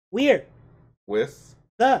We're with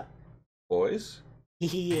the boys.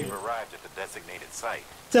 here. You've arrived at the designated site.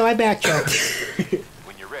 So I backtracked.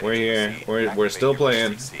 When you're ready We're to here. proceed, We're activate still your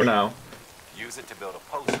playing PC. for now. Use it to build a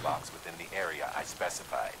post box within the area I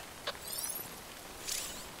specified.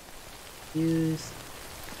 Use.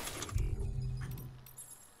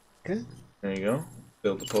 Okay. There you go.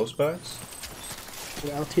 Build the post box. Do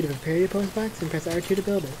L2 to prepare your post box and press R2 to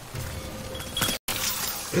build it.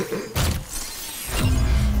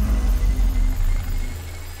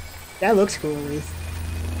 That looks cool at least.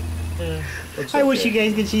 Yeah. I wish you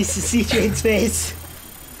guys could see Jade's face.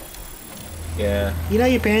 Yeah. You know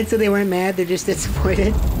your parents said they weren't mad, they're just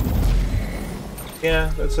disappointed.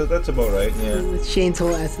 Yeah, that's about right. Yeah. That's Shane's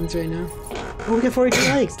whole essence right now. Oh, we got 42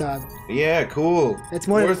 likes, dog. Yeah, cool. That's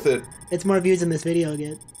more worth it. It's more views than this video will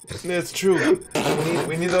get. That's true.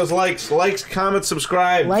 We need those likes. Likes, comments,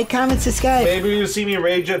 subscribe. Like, comment, subscribe. Maybe you'll see me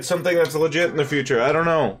rage at something that's legit in the future. I don't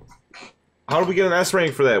know. How did we get an S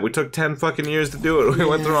rank for that? We took 10 fucking years to do it. We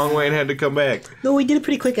went the wrong way and had to come back. No, we did it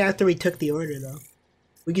pretty quick after we took the order, though.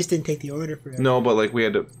 We just didn't take the order for it. No, but like we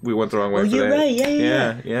went the wrong way Oh, for you're that. right.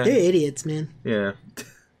 Yeah. They're idiots, man. Yeah.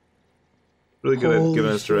 Really good at Holy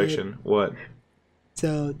giving us shit. direction. What?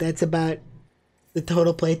 So that's about the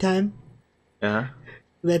total playtime. Uh-huh.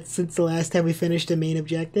 That's since the last time we finished the main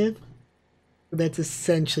objective. That's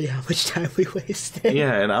essentially how much time we wasted.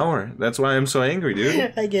 Yeah, an hour. That's why I'm so angry,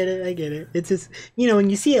 dude. I get it. It's just, when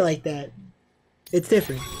you see it like that, it's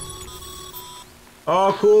different.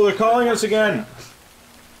 Oh, cool. They're calling us again.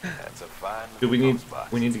 That's a fine Dude, we post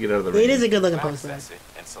box. need to get out of the It rain. is a good looking post box. Access it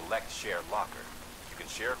and select Share Locker. You can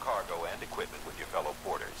share cargo and equipment with your fellow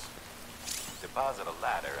porters. Deposit a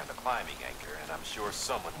ladder and a climbing anchor, and I'm sure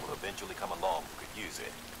someone will eventually come along who could use it.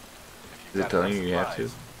 If Is it got telling enough you have to?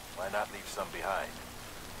 supplies, why not leave some behind?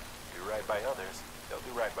 Do right by others, they'll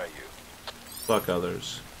do right by you. Fuck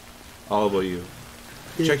others. All about you.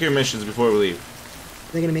 Dude. Check your missions before we leave.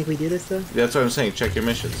 They're gonna make me do this though? That's what I'm saying. Check your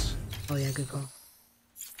missions. Oh yeah, good call.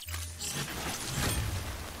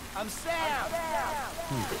 I'm Sam!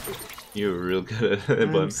 You were real good at it,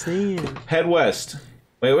 I'm but saying. head west.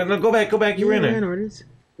 Wait, no, go back. You were in We're in it. orders.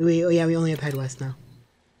 We only have head west now.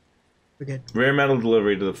 We're good. Rare metal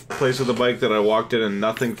delivery to the place of the bike that I walked in and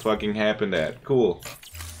nothing fucking happened at. Cool.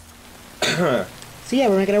 So yeah,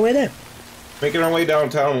 we're making our way there. Making our way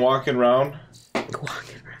downtown, walking around.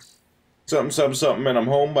 Walking around. Something, and I'm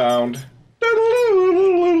homebound.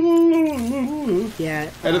 Yeah.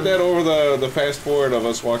 Edit that over the fast forward of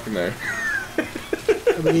us walking there.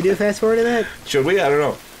 Will you do a fast forward to that? Should we? I don't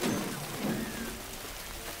know.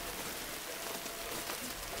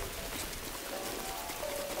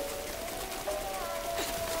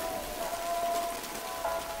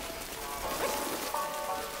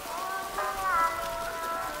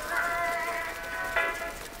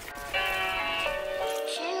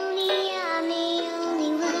 Tell me I'm the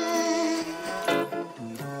only one.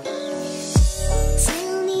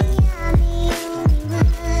 Tell me I'm the only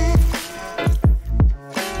one.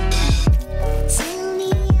 Tell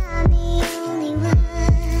me I'm the only one.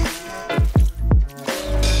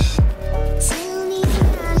 Tell me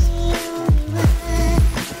I'm the only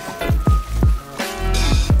one.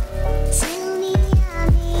 Tell me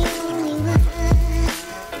I'm the only one.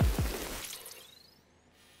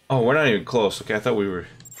 Oh, we're not even close. Okay, I thought we were.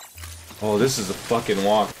 Oh, this is a fucking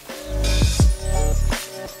walk.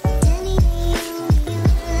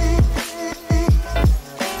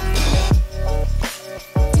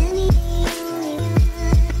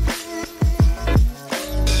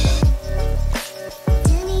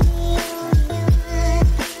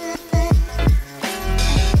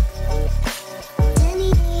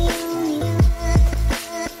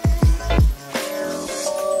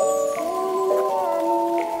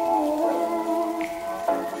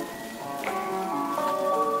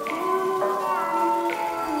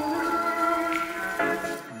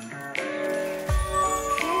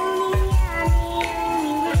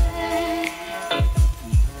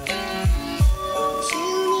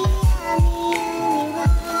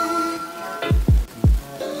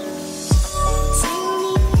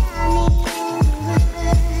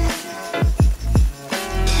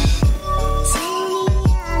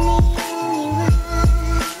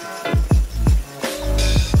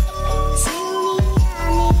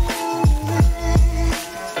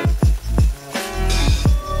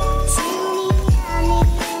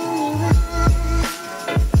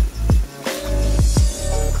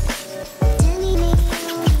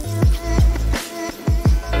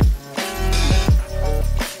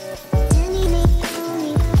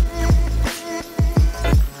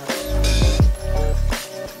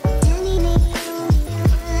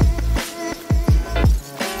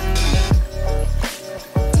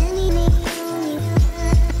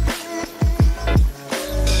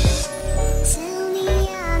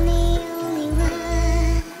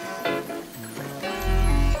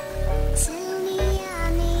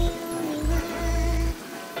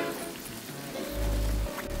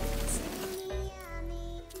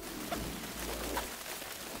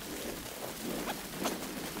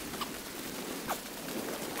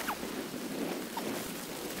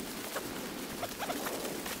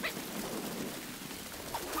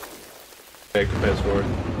 back to fast forward.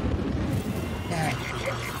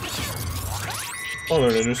 Oh,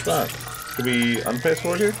 they're in a new spot. Should we unfast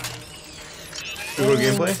forward here? Should we go to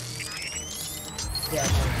gameplay? Yeah.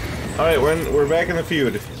 Alright, we're back in the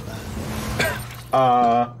feud.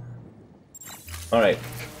 Alright.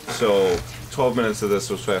 So 12 minutes of this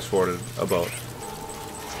was fast forwarded about.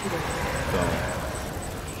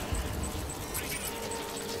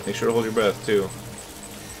 So make sure to hold your breath too.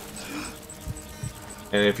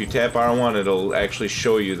 And if you tap R1, it'll actually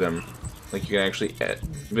show you them. Like you can actually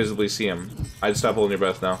visibly see them. I'd stop holding your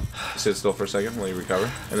breath now. Sit still for a second while you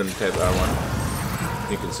recover, and then tap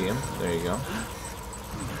R1. You can see them. There you go.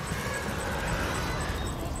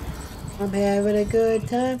 I'm having a good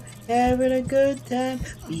time, having a good time.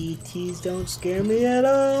 BTs don't scare me at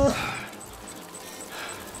all.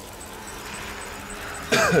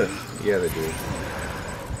 Yeah, they do.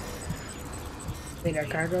 Wait, our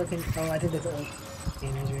cargo can. Oh, I think that's old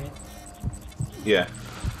containers, right? Yeah.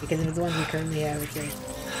 Because if it's the ones we currently have, it's like.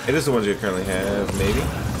 It is the ones you currently have, maybe.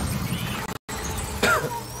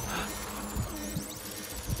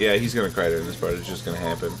 Yeah, he's gonna cry during this part. It's just gonna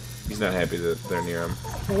happen. He's not happy that they're near him.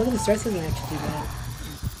 Oh, look at the stress isn't actually too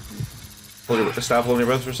bad. Stop holding your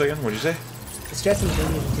breath for a second. What'd you say? The stress in the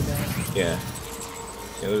baby isn't too bad. Yeah.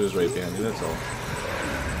 Yeah, they're just right behind you. That's all.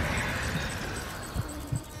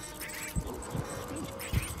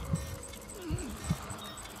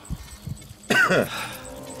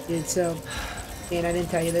 Dude, so, and I didn't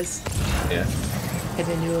tell you this. Yeah. Because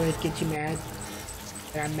I knew it would get you mad.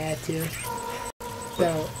 And I'm mad too.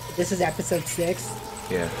 So, this is episode 6.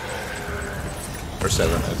 Yeah. Or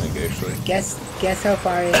 7, I think, actually. Guess how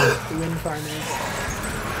far the wind farm is.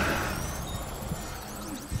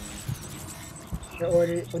 Well,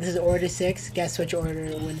 this is order 6. Guess which order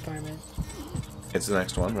the wind farm is. It's the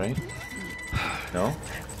next one, right? No?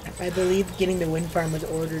 I believe getting the wind farm was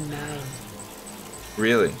order 9.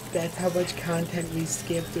 Really? That's how much content we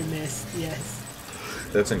skipped or missed, yes.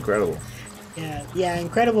 That's incredible. Yeah, yeah,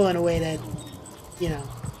 incredible in a way that, you know,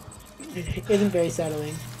 isn't very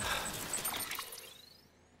settling.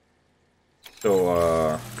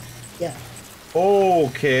 So, Yeah.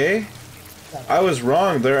 okay. I was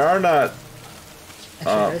wrong. There are not...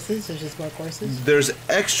 Extra verses? There's just more courses? There's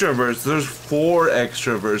extra verses. There's 4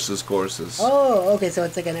 extra versus courses. Oh, okay, so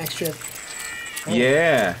it's like an extra... Oh.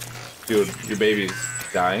 Yeah. Dude, your baby's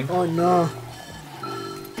dying. Oh, no.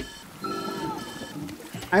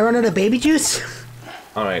 I run out of baby juice?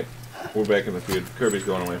 Alright. We're back in the feud. Kirby's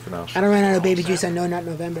going away for now. I don't run out of baby juice, I know, not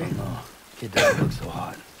November. Oh, it doesn't look so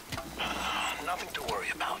hot. Nothing to worry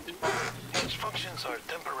about. Its functions are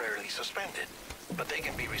temporarily suspended, but they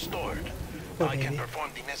can be restored. Oh, I can baby.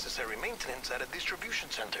 perform the necessary maintenance at a distribution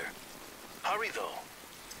center. Hurry, though.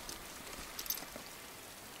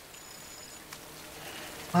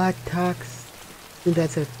 Hot talks. I think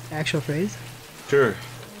that's an actual phrase. Sure.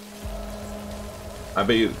 I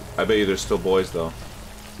bet you there's still boys though.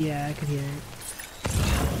 Yeah, I could hear it.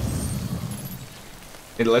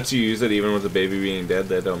 It lets you use it even with the baby being dead.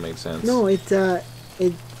 That don't make sense. No, the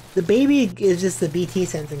baby is just the BT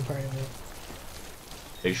sensing part of it.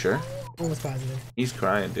 Are you sure? Almost positive. He's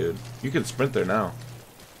crying, dude. You can sprint there now.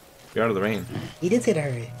 You're out of the rain. He did say to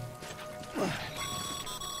hurry.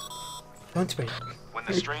 Don't sprint. When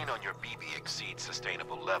the strain on your BB exceeds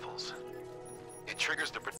sustainable levels, it triggers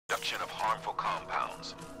the production of harmful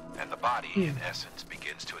compounds, and the body, in essence,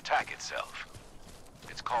 begins to attack itself.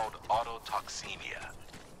 It's called autotoxemia.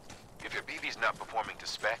 If your BB's not performing to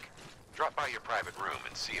spec, drop by your private room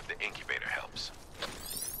and see if the incubator helps.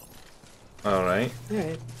 Alright.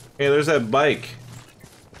 Alright. Hey, there's that bike.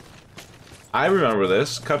 I remember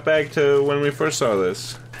this. Cut back to when we first saw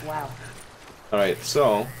this. Wow. Alright,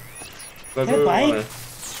 so... Is that a bike?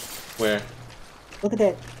 Where? Look at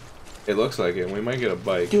that. It looks like it. We might get a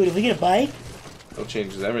bike. Dude, if we get a bike? That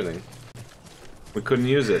changes everything. We couldn't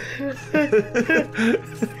use it.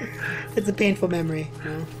 It's a painful memory,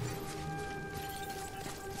 no?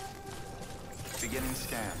 Beginning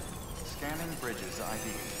scan. Scanning bridges ID.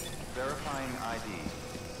 Verifying ID.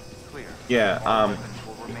 Clear. Yeah,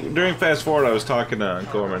 during Fast Forward I was talking to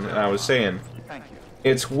Gorman and I was saying, Thank you.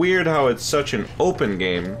 it's weird how it's such an open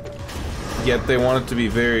game, yet they want it to be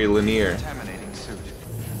very linear. Contaminating suit.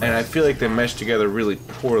 And I feel like they mesh together really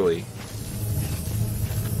poorly.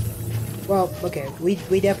 Well, okay, we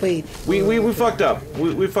definitely... We fucked up.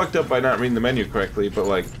 We fucked up by not reading the menu correctly, but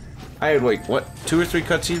like, I had like, what, 2 or 3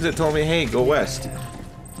 cutscenes that told me, hey, go west.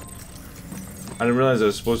 I didn't realize I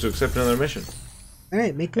was supposed to accept another mission.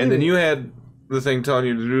 Alright, make And then you had the thing telling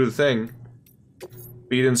you to do the thing,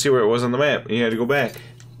 but you didn't see where it was on the map, and you had to go back.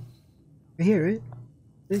 Right here,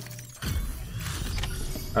 right?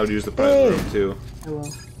 I would use the private room too. I will.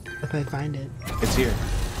 If I find it. It's here.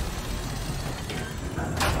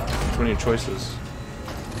 Which one of your choices?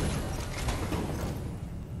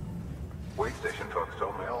 Way station folks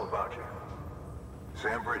told me all about you.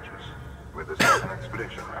 Sam Bridges, with the second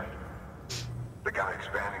expedition, right? The guy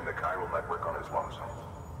expanding the chiral network on his lonesome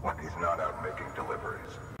when he's not out making deliveries.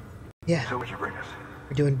 Yeah. So would you bring us?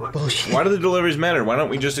 We're doing bullshit. Why do the deliveries matter? Why don't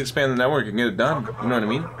we just expand the network and get it done? You know what I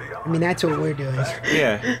mean? I mean, that's what we're doing.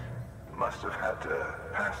 Yeah. Must have had to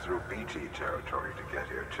pass through BT territory to get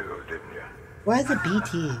here too, didn't you? Why is it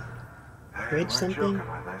BT? Hey, Bridge weren't something? joking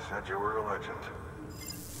when they said you were a legend.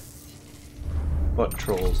 Butt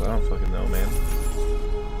trolls. I don't fucking know,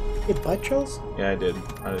 man. Get butt trolls? Yeah, I did.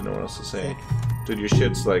 I didn't know what else to say. Dude, your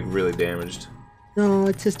shit's like really damaged. No,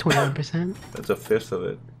 it says 21%. That's a fifth of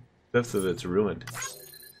it. Fifth of it's ruined.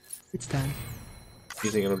 It's done.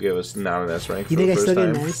 You think it'll give us not an S rank for You the think I first still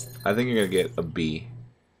get time? an S? I think you're gonna get a B.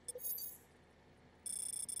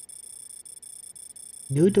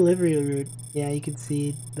 New delivery route. Yeah, you can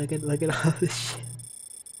see. Look at all this shit.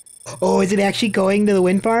 Oh, is it actually going to the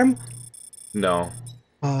wind farm? No.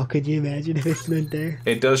 Oh, could you imagine if it's not there?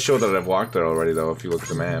 It does show that I've walked there already, though, if you look at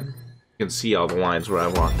the map. You can see all the lines where I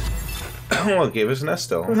walked. Well, it gave us an S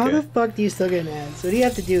still. Well, how the Okay. fuck do you still get an S? What do you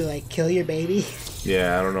have to do? Like, kill your baby?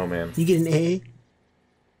 Yeah, I don't know, man. You get an A?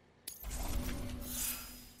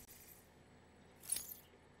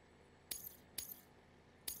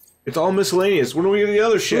 It's all miscellaneous. When are we getting the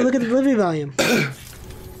other Oh, shit? look at the delivery volume.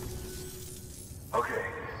 Okay,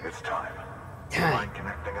 it's time. Time. Mind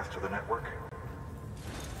connecting us to the network?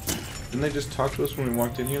 Didn't they just talk to us when we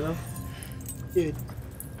walked in here, though? Dude,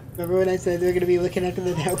 remember when I said they're gonna be looking at the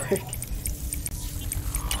network?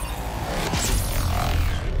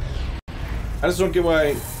 I just don't get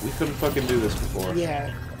why we couldn't fucking do this before.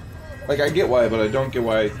 Yeah. Like, I get why, but I don't get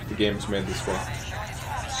why the game's made this way.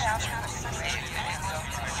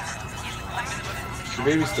 The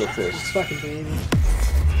baby's still pissed. It's fucking baby.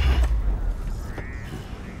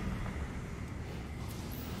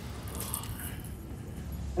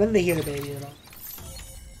 I don't think they hear the baby at all.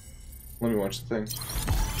 Let me watch the thing.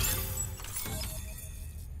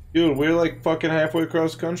 Dude, we're like fucking halfway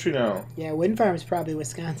across the country now. Yeah, wind farm is probably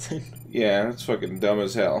Wisconsin. Yeah, that's fucking dumb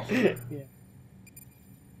as hell. Yeah.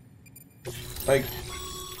 Like,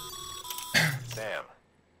 Sam,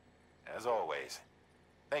 as always,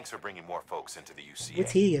 thanks for bringing more folks into the UCA.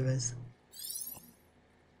 What's he give us?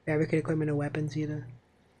 Fabricate equipment and weapons, either.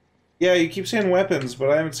 yeah, you keep saying weapons, but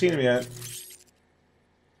I haven't seen them yet.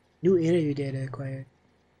 New interview data acquired.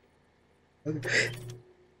 Okay.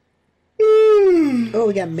 Oh,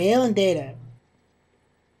 we got mail and data.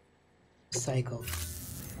 Cycle.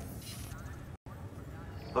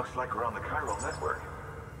 Looks like we're on the chiral network.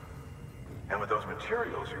 And with those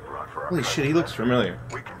materials you brought for our Holy shit, he looks familiar.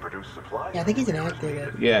 we can produce supplies. Yeah, I think he's an actor.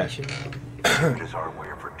 That Yeah. we should know. It is our way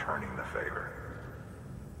of returning the favor.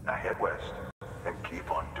 Now head west and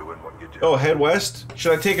keep on doing what you do. Oh, head west?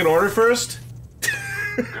 Should I take an order first?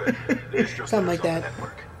 Good. It's just Something like us on that.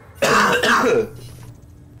 the network.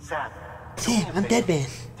 Sam, Sam, I'm dead man.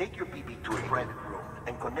 take your BB to a private room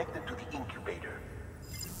and connect it to the incubator.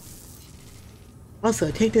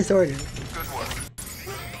 Also, take this order. Good work.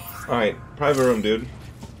 Alright, private room, dude.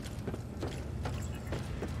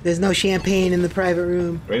 There's no champagne in the private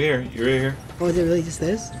room. Right here. You're right here. Oh, is it really just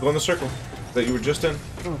this? Go in the circle that you were just in.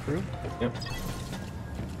 Oh, for real? Yep.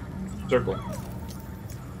 Circle.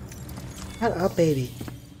 Shut up, baby.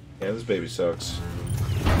 Yeah, this baby sucks.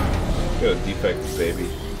 Got a defective baby.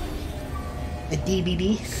 A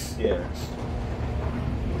DBB? Yeah.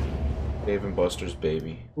 Dave and Buster's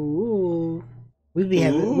baby. Ooh. We'd be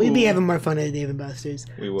having more fun at Dave and Buster's.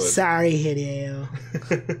 We would. Sorry, Hideo.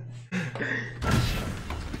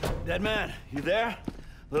 Dead man, you there?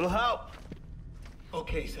 Little help?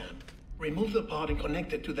 Okay, Sam. Remove the pod and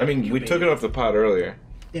connect it to the I mean, we took it off the pod earlier.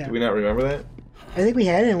 Yeah. Do we not remember that? I think we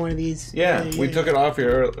had it in one of these. Yeah, we took it off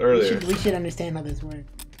here earlier. We should understand how this works.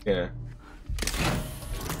 Yeah.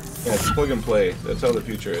 Yeah, it's plug and play. That's how the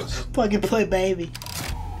future is. Plug and play, baby.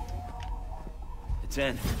 It's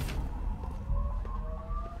in.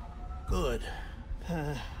 Good.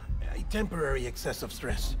 A temporary excessive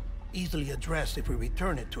stress. Easily addressed if we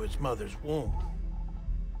return it to its mother's womb.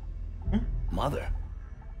 Mother?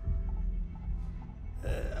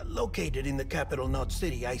 Located in the capital Knot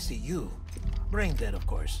City ICU. Brain dead, of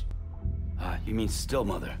course. You mean still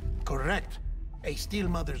mother? Correct. A still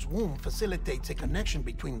mother's womb facilitates a connection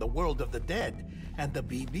between the world of the dead and the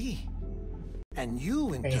BB. And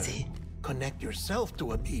you, in Crazy. turn, connect yourself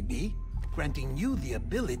to a BB, granting you the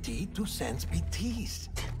ability to sense BTs.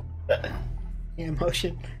 Yeah,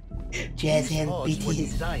 motion. Jazz These hands, pods were BTs.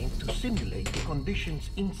 designed to simulate the conditions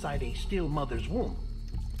inside a still mother's womb.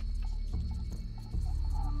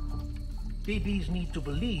 BBs need to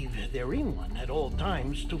believe they're in one at all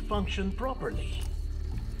times to function properly.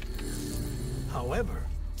 However,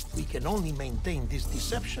 we can only maintain this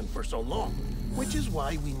deception for so long, which is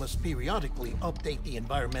why we must periodically update the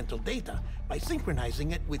environmental data by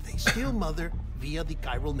synchronizing it with a still mother via the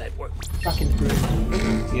chiral network. Fucking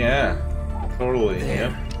brutal. Yeah, totally.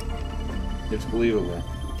 Yep. It's believable.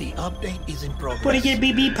 The update is in progress. Put it in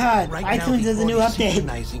your BB pod. Right now, iTunes the has a new pod is update.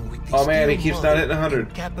 synchronizing with the Oh man, he still keeps mother not hitting in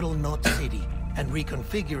 100. Capital Knot City and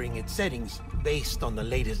reconfiguring its settings based on the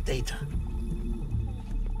latest data.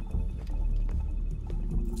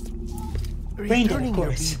 Brain dead, of Returning your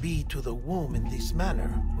course. BB to the womb in this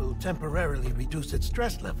manner will temporarily reduce its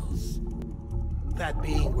stress levels. That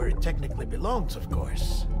being where it technically belongs, of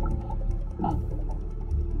course.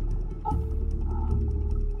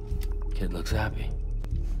 Kid looks happy.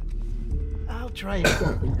 I'll try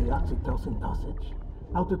adjusting the oxytocin dosage.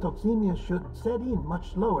 Autotoxemia should set in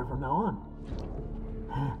much slower from now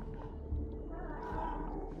on.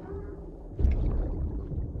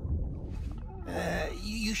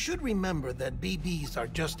 You should remember that BBs are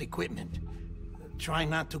just equipment. Try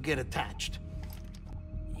not to get attached.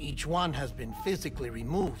 Each one has been physically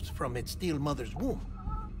removed from its steel mother's womb.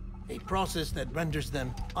 A process that renders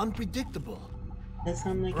them unpredictable. That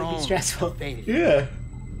sounds like it'd prone be to stressful. failure. Yeah.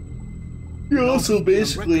 You No also BB on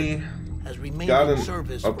basically record has remained got in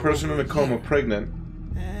service a for person in over a coma year. pregnant,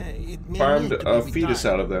 It may farmed need to a be fetus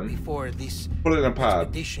retired out of them, before this put it in a pod.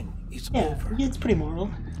 expedition is Yeah, over. it's pretty moral.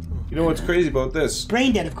 You know what's crazy about this?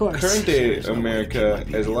 Brain dead, of course. Current day There's no way to America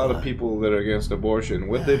keep my has a baby lot of alive. people that are against abortion.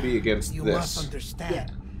 Would they be against You must this? understand. Yeah.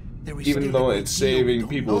 There is Even still though a great it's deal we saving don't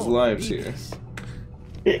people's know lives about here.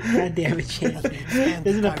 babies. God damn it, Chance. This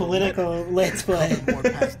isn't a political let's play. More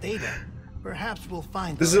past data. Perhaps we'll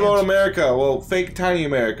find. This is our about answers. America. Well, fake tiny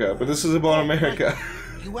America, but this is about America.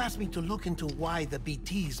 You asked me to look into why the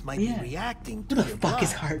BTs might Yeah. be reacting Who to the your fuck is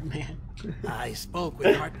blood. Hartman? I spoke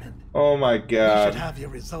with Hartman. Oh my You should god. have your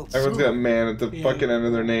results Everyone's soon. got man at the Yeah. fucking end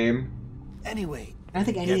of their name. Anyway, I don't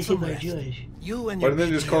think any of get these some people are rest. Jewish. You and Why your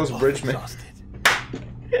didn't they just BT call are us both Bridgman? exhausted.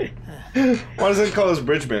 Why does it call us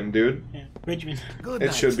Bridgman, dude? Yeah, Bridgman. Good It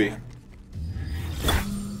night, should be. Sam.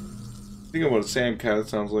 Think about it, Sam kind of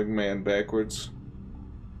sounds like man backwards.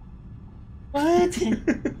 What?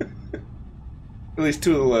 At least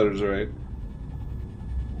two of the letters are right.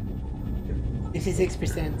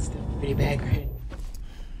 56% still pretty bad grade.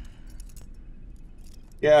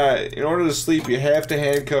 Yeah, in order to sleep, you have to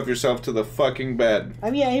handcuff yourself to the fucking bed.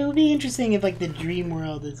 I mean, yeah, it would be interesting if like the dream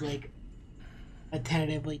world is like a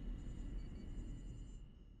tentatively.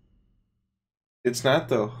 It's not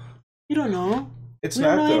though. You don't know. It's We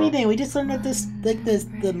don't not know though. anything. We just learned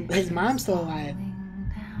that his mom's still alive.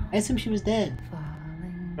 I assume she was dead.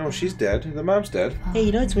 No, she's dead. The mom's dead. Hey,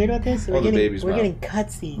 you know what's weird about this? Oh, the baby's we're mom. getting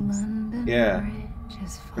cutscenes. Yeah.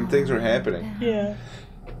 And things are happening. Yeah.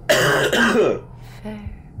 Fair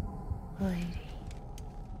lady.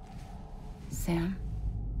 Sam?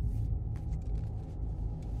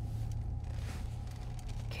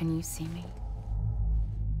 Can you see me?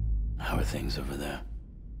 How are things over there?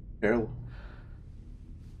 Carol.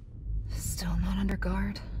 Still not under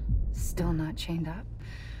guard. Still not chained up.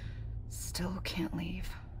 Still can't leave.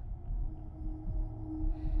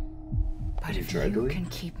 But You if tried to you leave? can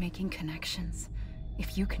keep making connections,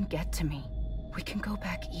 if you can get to me, we can go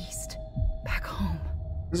back east. Back home.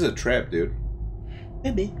 This is a trap, dude.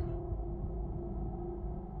 Maybe.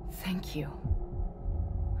 Thank you.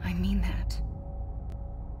 I mean that.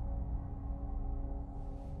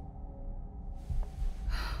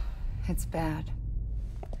 It's bad.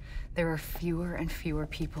 There are fewer and fewer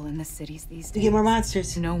people in the cities these We days. get more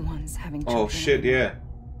monsters. No one's having children. Oh shit, yeah.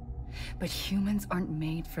 But humans aren't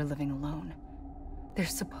made for living alone. They're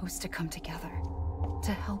supposed to come together,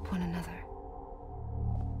 to help one another.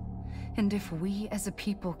 And if we as a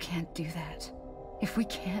people can't do that, if we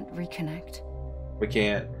can't reconnect, We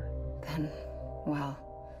can't. then, well,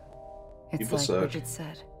 it's People like suck. Bridget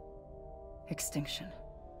said. Extinction.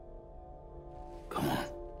 Come on.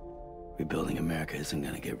 Rebuilding America isn't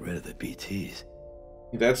gonna get rid of the BTs.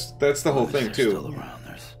 That's the whole thing They're still too. around.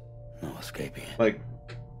 There's no escaping it. Like,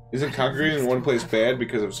 isn't congregating in one place bad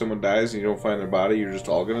because if someone dies and you don't find their body, you're just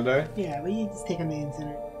all gonna die? Yeah, but you just take them to the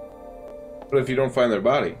incident. But if you don't find their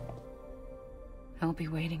body, I'll be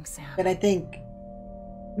waiting, Sam. But I think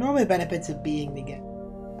normally benefits of being together.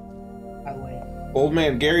 By the way. old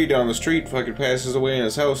man Gary down the street fucking passes away in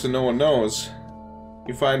his house and no one knows.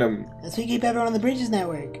 You find him That's what you keep everyone on the Bridges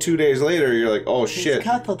Network. 2 days later, you're like, oh shit, His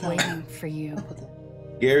cup will tell you. Waiting for you.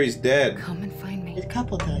 Gary's dead. Come and find me. His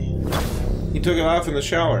cup will tell you. He took it off in the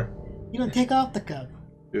shower. You don't take off the cup.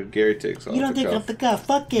 Dude, Gary takes off You don't the take cup. off the cup.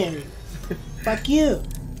 Fuck Gary. Fuck you.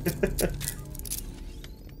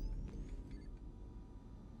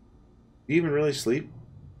 You even really sleep?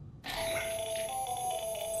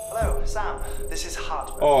 Hello, Sam. This is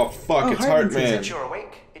Hartman. Oh fuck, Oh, it's Hartman's Heartman. Since you're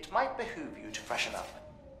awake, it might behoove you to freshen up.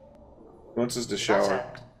 He wants us to To that shower.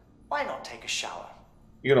 end, why not take a shower?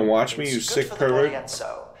 You gonna watch me, you It's good sick for the body pervert? and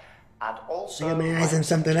soul, and also I got my eyes on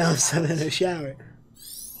something else other than a shower.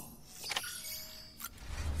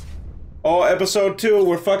 Oh, episode 2,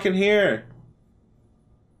 we're fucking here.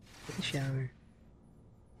 Take a shower.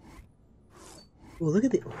 Oh, look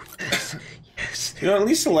at the. Oh, yes. Yes. You know, at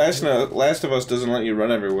least the Last of Us doesn't let you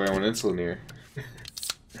run everywhere when it's linear.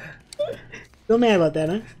 Still mad about that,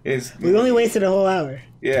 huh? It's, We only wasted a whole hour.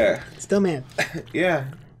 yeah. Still mad. Yeah.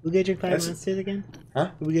 We gonna drink 5 That's- monsters again?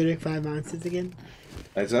 Huh? We gonna drink 5 monsters again?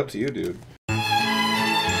 It's up to you, dude.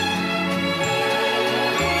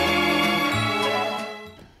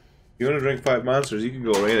 You want to drink 5 monsters, you can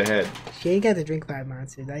go right ahead. Shane got to drink 5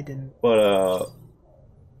 monsters. I didn't. But,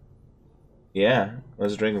 yeah,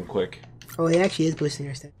 let's drink them quick. Oh, he actually is boosting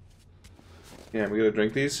our stat. Yeah, we gotta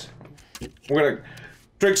drink these. We're gonna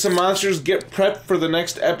drink some monsters, get prepped for the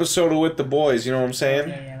next episode of With the Boys, you know what I'm saying?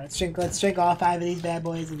 Yeah. Let's drink all 5 of these bad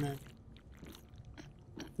boys and then.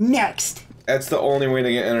 Next! That's the only way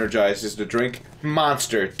to get energized, is to drink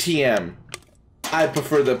Monster TM. I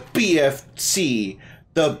prefer the BFC,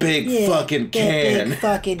 the big fucking that can. Big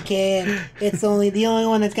fucking can. It's the only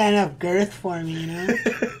one that's got enough girth for me, you know?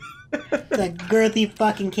 It's a girthy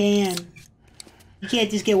fucking can. You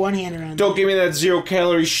can't just get one hand around Don't give me that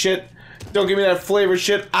 0-calorie shit. Don't give me that flavor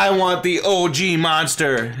shit. I want the OG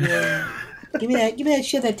Monster. Yeah. Give me that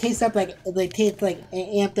shit that tastes up like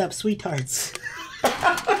amped up sweet tarts.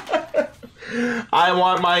 I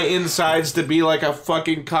want my insides to be like a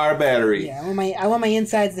fucking car battery. Yeah, I want my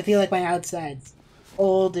insides to feel like my outsides.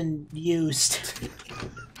 Old and used.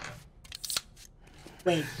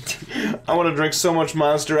 Wait. I want to drink so much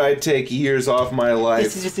Monster I'd take years off my life.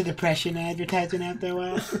 This is just a depression advertisement after a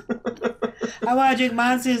while. I want to drink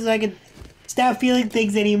monsters so I can stop feeling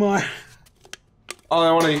things anymore. All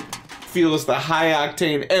I want to feel is the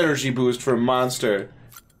high-octane energy boost from Monster.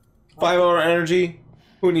 5-hour energy?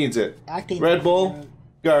 Who needs it? Octane's Red Bull? cool.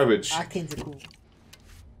 Garbage. Octanes are cool.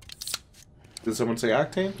 Did someone say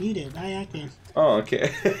Octane? You did. High octane. Oh,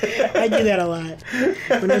 okay. I do that a lot.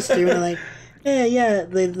 When I'm streaming, I'm like, yeah,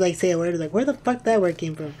 they like say a word, like, where the fuck that word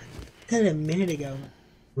came from? I said it a minute ago.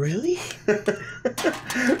 Really?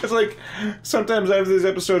 It's like, sometimes after these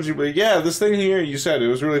episodes, you'll be like, yeah, this thing here you said, it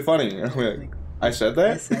was really funny. And I'm like, I said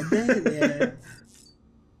that? I said that?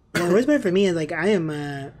 Yeah. The worst part for me is, like, I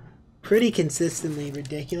am pretty consistently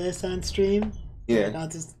ridiculous on stream. Yeah. And I'll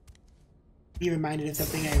just be reminded of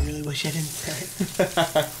something I really wish I didn't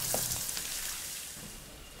say.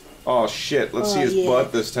 Oh shit, let's see his yeah.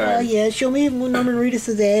 butt this time. Oh yeah, show me Norman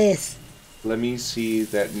Reedus' ass. Let me see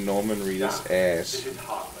that Norman Reedus ass.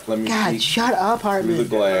 Let me God, see shut up, through Hartman. the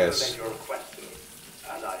glass. Your request to me,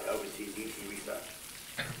 as I oversee DT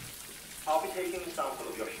research. I'll be taking a sample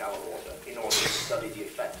of your shower water in order to study the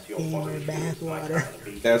effects your In bodily your fluids might bathwater. have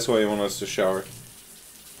on the That's why you want us to shower.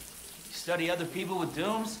 Study other people with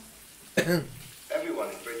dooms? Everyone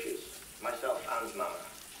in Bridges, myself and Mama.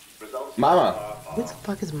 Results Mama. What the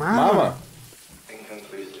fuck is Mama? Mama.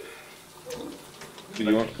 inconclusive. Do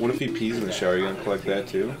you want, what if he pees in the shower? You gonna collect that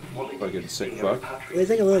too? Fucking sick fuck. There's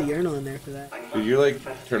like a little urinal in there for that. Dude, you're like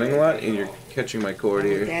turning a lot and you're catching my cord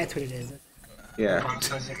here. That's what it is. Yeah.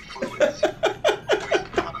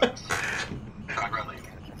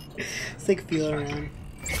 It's like feel around.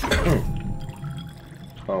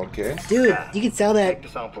 Okay. Dude, you can sell that. Take the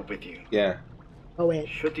sample with you. Yeah. Oh wait,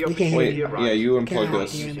 Should the we can't hear Wait, you. yeah, you unplug God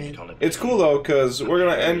this. damn it. It's cool though, because we're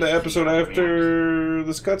gonna end the episode after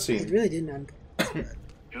this I cutscene. really didn't.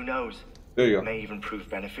 Who knows? There you It go. may even prove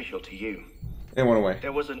beneficial to you. It went away.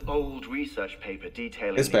 There was an old research paper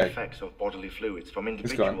detailing It's the back. effects of bodily fluids from gone.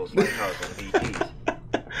 individuals like us on BTs.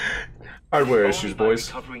 Hardware It's issues, only by boys.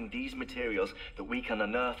 recovering these materials that we can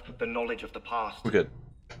unearth the knowledge of the past. We're good.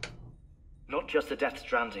 Not just the death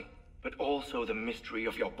stranding, but also the mystery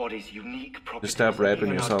of your body's unique properties. Just stop wrapping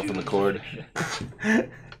Even our yourself in the doomed cord.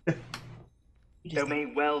 affliction. There may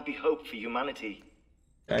well be hope for humanity.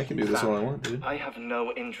 I can do this all I want, dude. I have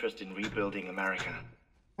no interest in rebuilding America.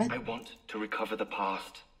 What? I want to recover the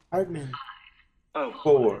past. Hartman. Oh,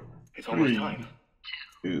 4, it's almost 3, time.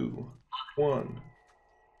 2, 1.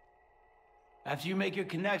 After you make your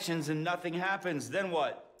connections and nothing happens, then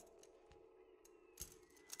what?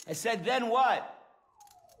 I said, then what?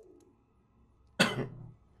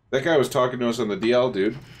 That guy was talking to us on the DL,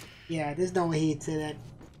 dude. Yeah, there's no way he'd say that.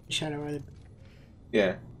 Shut up.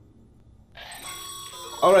 Yeah.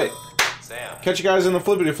 Alright. Sam. Catch you guys in the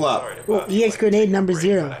flippity flop. Well, EX grenade number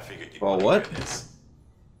 0. Well, what?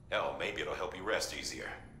 Hell, maybe it'll help you rest easier.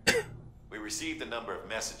 We received a number of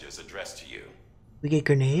messages addressed to you. We get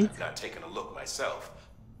grenades? I've not taken a look myself,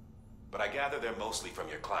 but I gather they're mostly from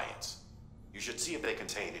your clients. You should see if they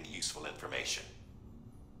contain any useful information.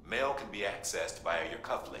 Mail can be accessed via your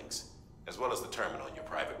cufflinks, as well as the terminal in your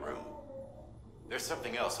private room. There's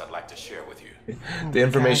something else I'd like to share with you. The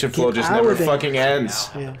information flow just never fucking ends.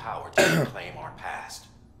 Now have the power to reclaim our past.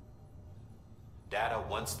 Data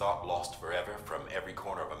once thought lost forever from every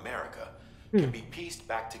corner of America can be pieced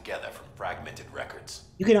back together from fragmented records.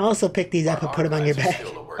 You can also pick these up and put them on your back.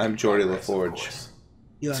 I'm Jordy LaForge.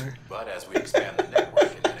 You are. But as we expand the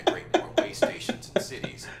network and integrate more way stations and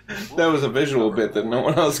cities, That was a visual bit that no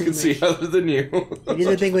one else can see other than you. He did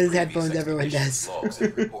the thing with his headphones everyone does. logs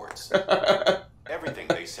and reports. Everything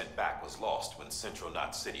they sent back was lost when Central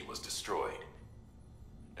Knot City was destroyed.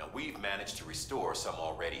 Now we've managed to restore some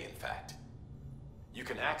already, in fact. You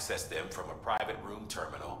can access them from a private room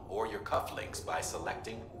terminal or your cufflinks by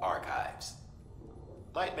selecting Archives.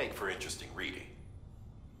 Might make for interesting reading.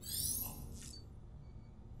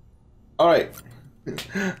 Alright.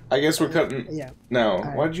 I guess we're cutting Yeah. now.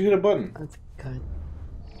 Right. Why did you hit a button? Let's cut.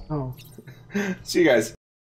 Oh. See you guys.